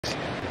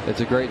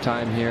it's a great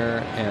time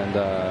here, and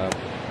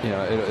you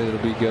know, it'll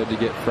be good to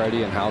get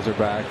Freddie and Hauser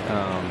back.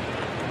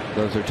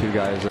 Those are two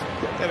guys.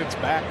 And it's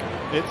back.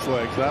 Its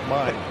legs, not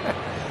mine.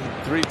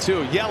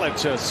 3-2.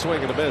 Yelich a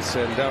swing and a miss,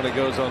 and down he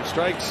goes on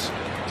strikes.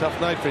 Tough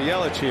night for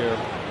Yelich here.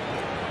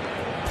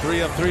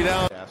 3 up, 3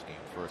 down. Asking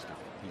him first if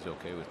he's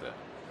okay with that.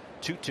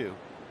 2-2.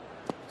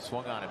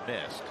 Swung on and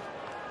missed.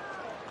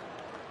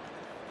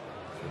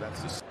 So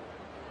that's the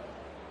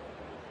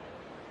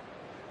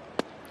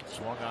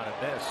swung on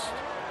and missed.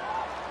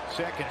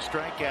 Second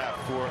strikeout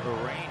for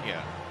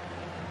Ureña.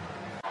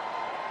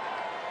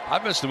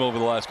 I've missed him over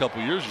the last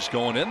couple of years, just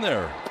going in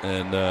there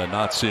and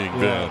not seeing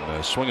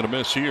Ben. Swing and a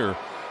miss here.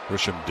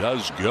 Grisham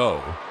does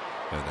go,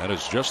 and that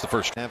is just the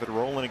first. Have it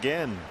rolling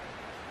again.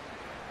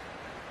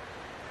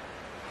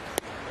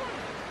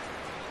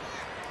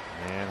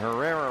 And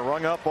Herrera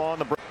rung up on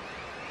the break.